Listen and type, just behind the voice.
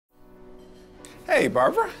Hey,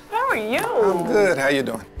 Barbara. How are you? I'm good. How you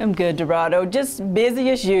doing? I'm good, Dorado. Just busy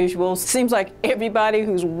as usual. Seems like everybody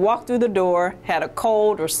who's walked through the door had a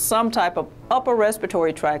cold or some type of upper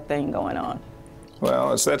respiratory tract thing going on.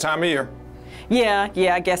 Well, it's that time of year. Yeah,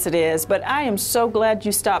 I guess it is. But I am so glad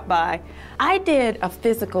you stopped by. I did a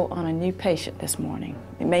physical on a new patient this morning.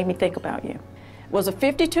 It made me think about you. It was a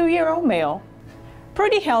 52-year-old male,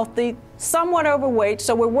 pretty healthy, somewhat overweight,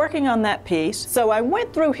 so we're working on that piece. So I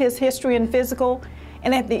went through his history and physical,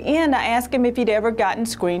 and at the end I asked him if he'd ever gotten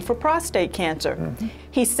screened for prostate cancer.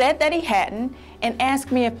 He said that he hadn't, and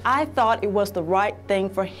asked me if I thought it was the right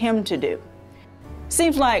thing for him to do.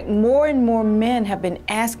 Seems like more and more men have been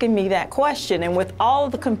asking me that question, and with all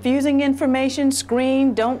of the confusing information,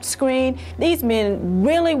 screen, don't screen, these men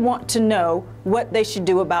really want to know what they should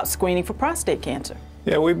do about screening for prostate cancer.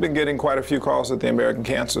 Yeah, we've been getting quite a few calls at the American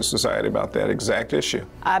Cancer Society about that exact issue.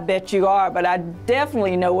 I bet you are, but I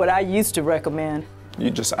definitely know what I used to recommend. You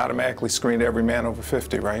just automatically screened every man over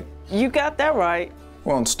 50, right? You got that right.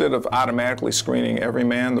 Well, instead of automatically screening every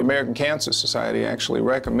man, the American Cancer Society actually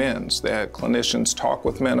recommends that clinicians talk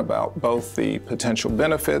with men about both the potential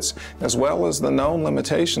benefits as well as the known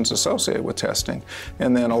limitations associated with testing,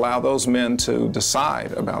 and then allow those men to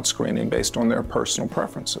decide about screening based on their personal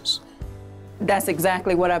preferences. That's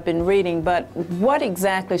exactly what I've been reading, but what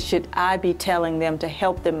exactly should I be telling them to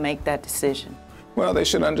help them make that decision? Well, they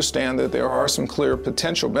should understand that there are some clear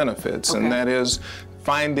potential benefits, and that is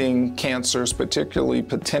finding cancers, particularly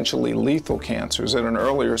potentially lethal cancers, at an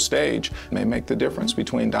earlier stage may make the difference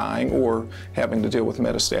between dying or having to deal with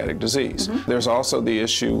metastatic disease. There's also the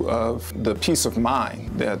issue of the peace of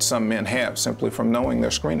mind that some men have simply from knowing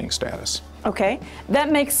their screening status. Okay,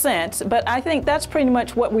 that makes sense, but I think that's pretty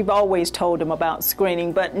much what we've always told them about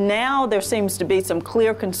screening, but now there seems to be some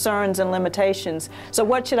clear concerns and limitations. So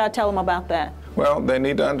what should I tell them about that? Well, they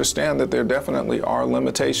need to understand that there definitely are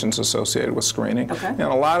limitations associated with screening, and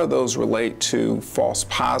a lot of those relate to false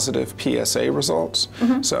positive PSA results.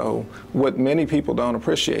 So what many people don't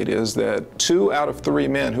appreciate is that 2 out of 3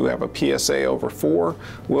 men who have a PSA over 4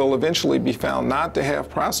 will eventually be found not to have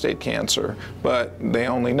prostate cancer, but they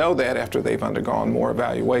only know that after they've undergone more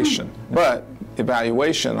evaluation. But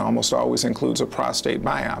evaluation almost always includes a prostate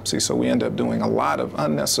biopsy, so we end up doing a lot of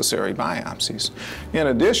unnecessary biopsies. In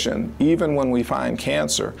addition, even when we find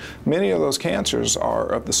cancer, many of those cancers are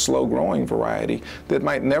of the slow-growing variety that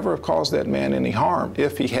might never have caused that man any harm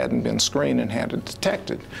if he hadn't been screened and had it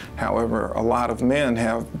detected. However, a lot of men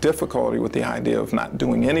have difficulty with the idea of not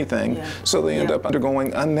doing anything, so they end up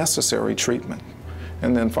undergoing unnecessary treatment.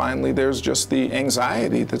 And then finally, there's just the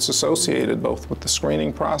anxiety that's associated both with the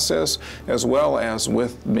screening process as well as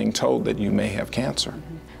with being told that you may have cancer.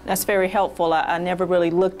 That's very helpful. I never really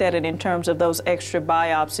looked at it in terms of those extra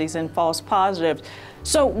biopsies and false positives.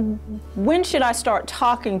 So when should I start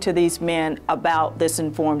talking to these men about this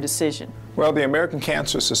informed decision? Well, the American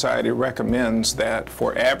Cancer Society recommends that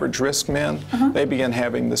for average risk men, they begin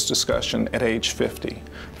having this discussion at age 50.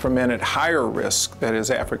 For men at higher risk, that is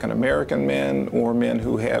African American men or men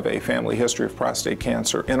who have a family history of prostate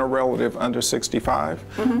cancer in a relative under 65,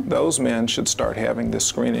 those men should start having this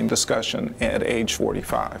screening discussion at age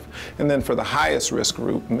 45. And then for the highest risk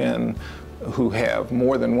group, men who have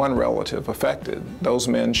more than one relative affected, those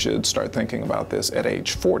men should start thinking about this at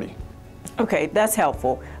age 40. Okay, that's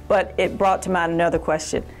helpful, but it brought to mind another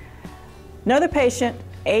question. Another patient,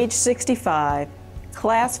 age 65,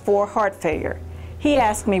 class 4 heart failure. He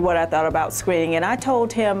asked me what I thought about screening, and I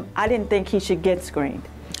told him I didn't think he should get screened.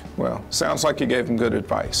 Well, sounds like you gave him good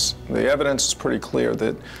advice. The evidence is pretty clear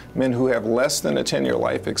that men who have less than a 10-year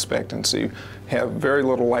life expectancy have very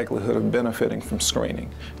little likelihood of benefiting from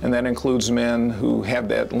screening. And that includes men who have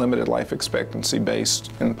that limited life expectancy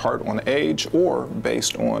based in part on age or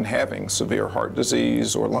based on having severe heart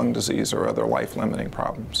disease or lung disease or other life-limiting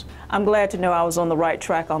problems. I'm glad to know I was on the right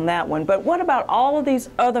track on that one. But what about all of these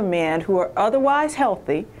other men who are otherwise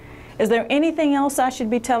healthy? Is there anything else I should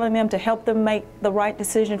be telling them to help them make the right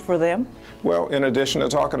decision for them? Well, in addition to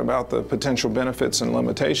talking about the potential benefits and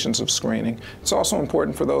limitations of screening, it's also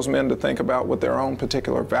important for those men to think about what their own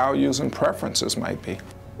particular values and preferences might be.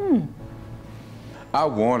 I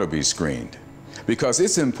want to be screened because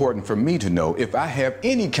it's important for me to know if I have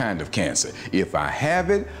any kind of cancer. If I have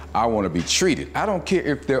it, I want to be treated. I don't care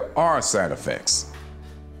if there are side effects.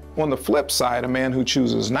 On the flip side, a man who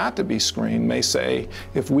chooses not to be screened may say,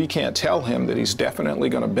 if we can't tell him that he's definitely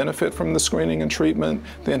going to benefit from the screening and treatment,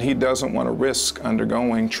 then he doesn't want to risk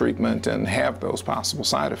undergoing treatment and have those possible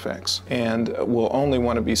side effects. And will only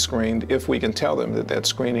want to be screened if we can tell them that that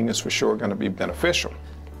screening is for sure going to be beneficial.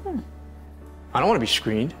 I don't want to be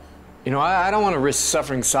screened. You know, I don't want to risk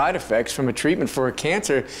suffering side effects from a treatment for a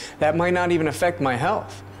cancer that might not even affect my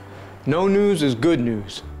health. No news is good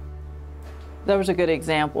news. Those are good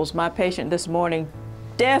examples. My patient this morning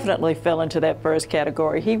definitely fell into that first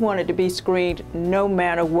category. He wanted to be screened no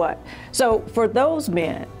matter what. So for those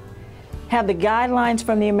men, have the guidelines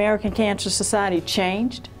from the American Cancer Society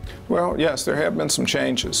changed? Well, yes, there have been some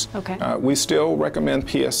changes. Okay. We still recommend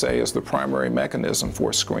PSA as the primary mechanism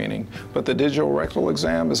for screening, but the digital rectal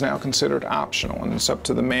exam is now considered optional, and it's up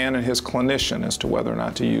to the man and his clinician as to whether or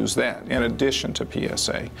not to use that in addition to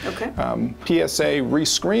PSA. Okay. PSA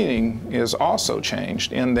rescreening is also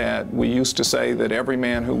changed in that we used to say that every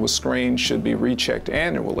man who was screened should be rechecked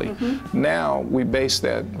annually. Now we base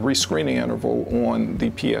that rescreening interval on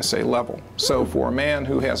the PSA level. So for a man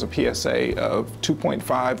who has a PSA of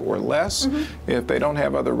 2.5 or less, if they don't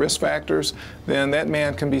have other risk factors, then that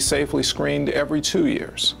man can be safely screened every 2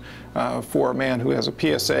 years. For a man who has a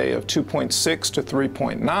PSA of 2.6 to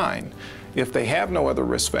 3.9, if they have no other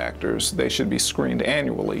risk factors, they should be screened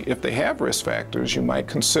annually. If they have risk factors, you might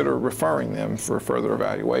consider referring them for further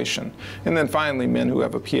evaluation. And then finally, men who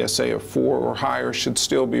have a PSA of 4 or higher should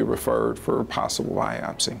still be referred for a possible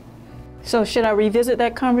biopsy. So should I revisit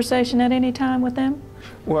that conversation at any time with them?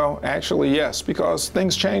 Well, actually, yes, because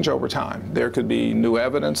things change over time. There could be new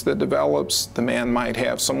evidence that develops. The man might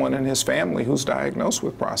have someone in his family who's diagnosed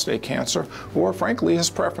with prostate cancer, or frankly,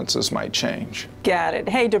 his preferences might change. Got it.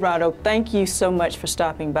 Hey, Dorado, thank you so much for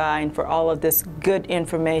stopping by and for all of this good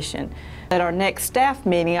information. At our next staff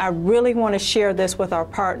meeting, I really want to share this with our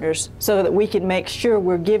partners so that we can make sure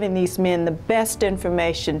we're giving these men the best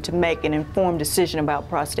information to make an informed decision about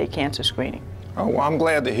prostate cancer screening. Oh, well, I'm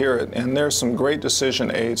glad to hear it, and there's some great decision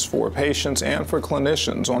aids for patients and for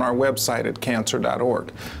clinicians on our website at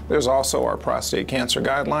cancer.org. There's also our prostate cancer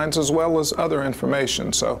guidelines as well as other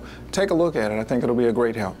information, so take a look at it. I think it'll be a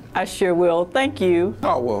great help. I sure will. Thank you.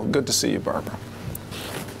 Oh, well, good to see you, Barbara.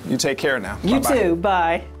 You take care now. You Bye-bye. too.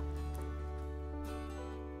 Bye.